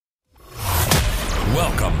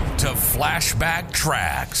Welcome to Flashback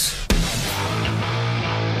Tracks.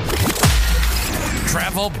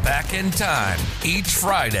 Travel back in time each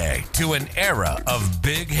Friday to an era of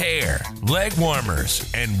big hair, leg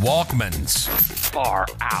warmers, and Walkmans. Far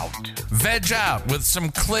out. Veg out with some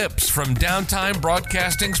clips from Downtime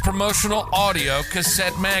Broadcasting's promotional audio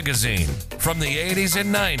cassette magazine from the 80s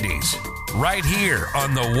and 90s, right here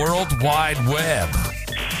on the World Wide Web.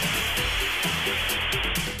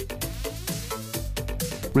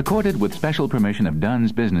 Recorded with special permission of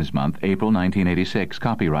Dunn's Business Month, April 1986.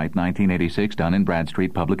 Copyright 1986, Dun &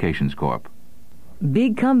 Bradstreet Publications Corp.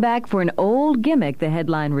 Big comeback for an old gimmick, the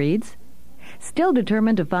headline reads. Still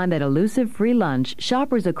determined to find that elusive free lunch,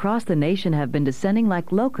 shoppers across the nation have been descending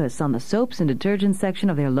like locusts on the soaps and detergents section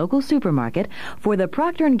of their local supermarket, for the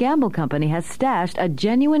Procter & Gamble Company has stashed a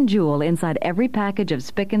genuine jewel inside every package of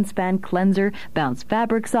Spick & Span cleanser, Bounce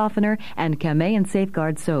fabric softener, and Camay and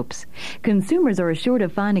Safeguard soaps. Consumers are assured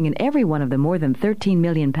of finding in every one of the more than 13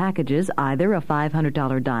 million packages either a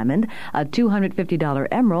 $500 diamond, a $250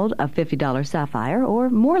 emerald, a $50 sapphire, or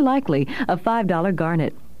more likely, a $5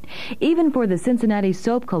 garnet. Even for the Cincinnati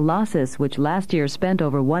soap colossus, which last year spent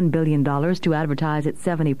over $1 billion to advertise its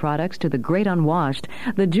 70 products to the great unwashed,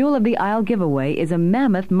 the Jewel of the Aisle giveaway is a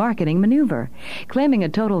mammoth marketing maneuver. Claiming a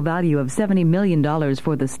total value of $70 million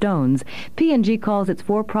for the Stones, P&G calls its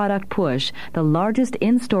four-product push the largest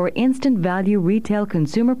in-store instant value retail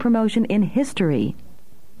consumer promotion in history.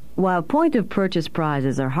 While point-of-purchase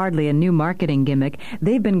prizes are hardly a new marketing gimmick,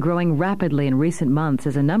 they've been growing rapidly in recent months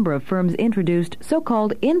as a number of firms introduced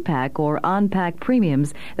so-called in-pack or on-pack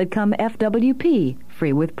premiums that come FWP,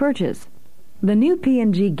 free with purchase. The new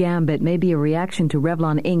P&G Gambit may be a reaction to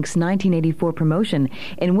Revlon Inc.'s 1984 promotion,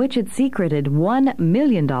 in which it secreted $1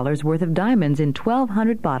 million worth of diamonds in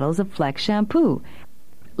 1,200 bottles of Flex shampoo.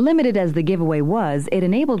 Limited as the giveaway was, it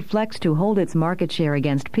enabled Flex to hold its market share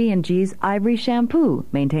against P&G's Ivory Shampoo,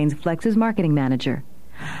 maintains Flex's marketing manager.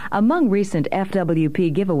 Among recent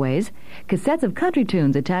FWP giveaways, cassettes of country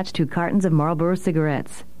tunes attached to cartons of Marlboro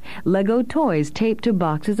cigarettes, Lego toys taped to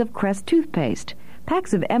boxes of Crest toothpaste,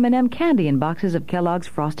 packs of M&M candy in boxes of Kellogg's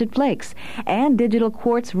Frosted Flakes, and digital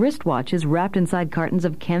quartz wristwatches wrapped inside cartons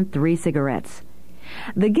of Kent 3 cigarettes.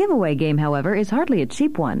 The giveaway game, however, is hardly a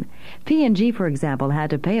cheap one. P&G, for example, had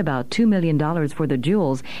to pay about $2 million for the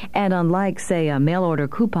jewels, and unlike, say, a mail-order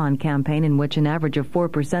coupon campaign in which an average of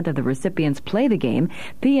 4% of the recipients play the game,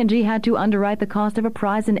 P&G had to underwrite the cost of a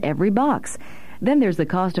prize in every box. Then there's the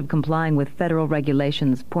cost of complying with federal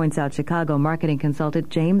regulations, points out Chicago marketing consultant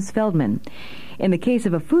James Feldman. In the case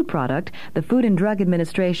of a food product, the Food and Drug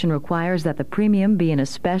Administration requires that the premium be in a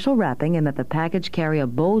special wrapping and that the package carry a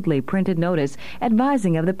boldly printed notice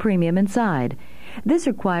advising of the premium inside. This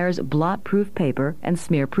requires blot-proof paper and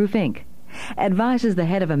smear-proof ink. Advises the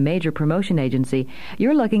head of a major promotion agency,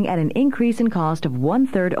 you're looking at an increase in cost of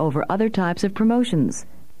 1/3 over other types of promotions.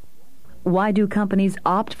 Why do companies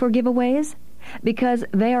opt for giveaways? Because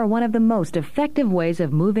they are one of the most effective ways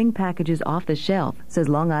of moving packages off the shelf, says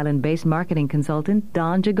Long Island-based marketing consultant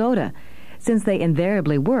Don Jagoda. Since they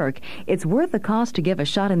invariably work, it's worth the cost to give a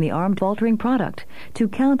shot in the arm to altering product, to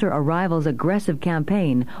counter a rival's aggressive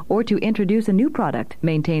campaign, or to introduce a new product,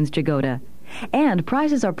 maintains Jagoda. And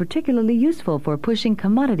prices are particularly useful for pushing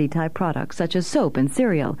commodity-type products such as soap and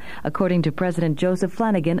cereal, according to President Joseph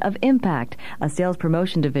Flanagan of Impact, a sales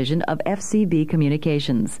promotion division of FCB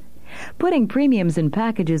Communications. Putting premiums in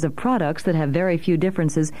packages of products that have very few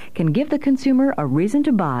differences can give the consumer a reason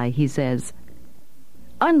to buy, he says.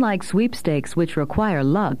 Unlike sweepstakes, which require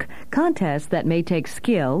luck, contests that may take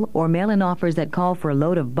skill, or mail-in offers that call for a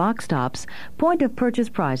load of box tops, point-of-purchase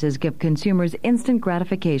prizes give consumers instant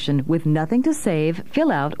gratification with nothing to save,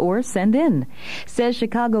 fill out, or send in. Says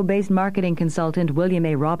Chicago-based marketing consultant William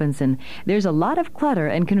A. Robinson, there's a lot of clutter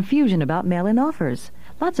and confusion about mail-in offers.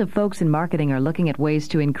 Lots of folks in marketing are looking at ways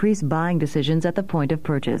to increase buying decisions at the point of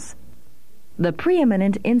purchase. The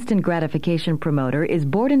preeminent instant gratification promoter is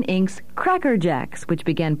Borden Inc.'s Cracker Jacks, which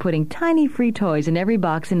began putting tiny free toys in every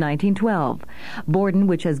box in 1912. Borden,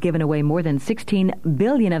 which has given away more than 16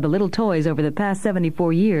 billion of the little toys over the past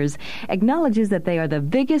 74 years, acknowledges that they are the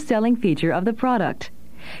biggest selling feature of the product.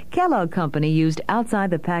 Kellogg Company used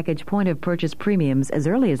outside-the-package point-of-purchase premiums as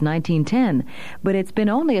early as 1910, but it's been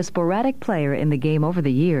only a sporadic player in the game over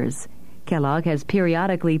the years. Kellogg has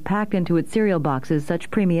periodically packed into its cereal boxes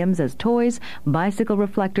such premiums as toys, bicycle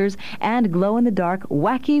reflectors, and glow-in-the-dark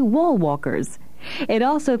wacky wall walkers. It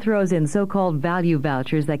also throws in so-called value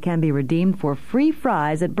vouchers that can be redeemed for free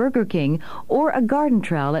fries at Burger King or a garden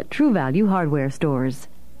trowel at True Value hardware stores.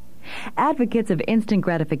 Advocates of instant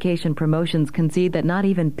gratification promotions concede that not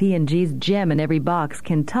even P&G's gem in every box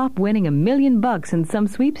can top winning $1 million in some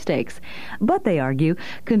sweepstakes. But they argue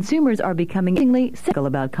consumers are becoming increasingly cynical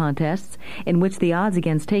about contests in which the odds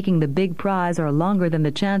against taking the big prize are longer than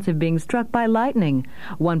the chance of being struck by lightning,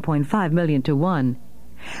 1.5 million to 1.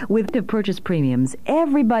 With purchase premiums,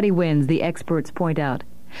 everybody wins, the experts point out.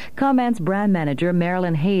 Comments brand manager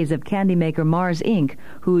Marilyn Hayes of candy maker Mars Inc.,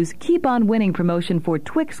 whose Keep On Winning promotion for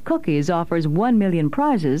Twix cookies offers 1 million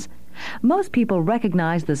prizes. Most people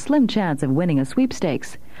recognize the slim chance of winning a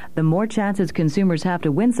sweepstakes. The more chances consumers have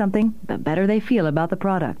to win something, the better they feel about the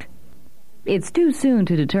product. It's too soon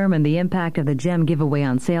to determine the impact of the gem giveaway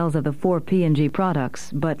on sales of the 4 P&G products,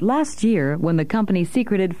 but last year, when the company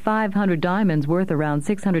secreted 500 diamonds worth around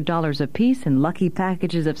 $600 apiece in lucky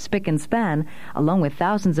packages of Spick and Span, along with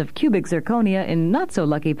thousands of cubic zirconia in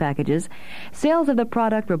not-so-lucky packages, sales of the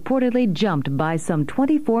product reportedly jumped by some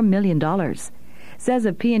 $24 million. Says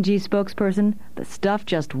a P&G spokesperson, the stuff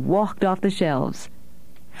just walked off the shelves.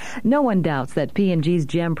 No one doubts that P&G's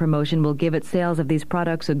gem promotion will give its sales of these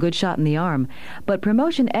products a good shot in the arm, but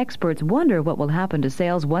promotion experts wonder what will happen to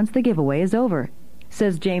sales once the giveaway is over.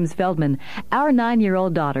 Says James Feldman, our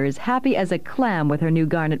 9-year-old daughter is happy as a clam with her new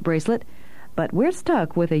garnet bracelet, but we're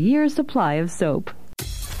stuck with a year's supply of soap.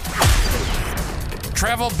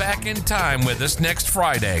 Travel back in time with us next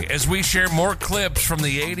Friday as we share more clips from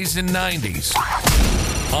the 80s and 90s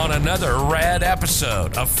on another rad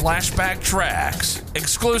episode of Flashback Tracks,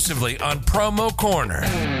 exclusively on Promo Corner.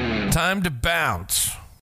 Time to bounce.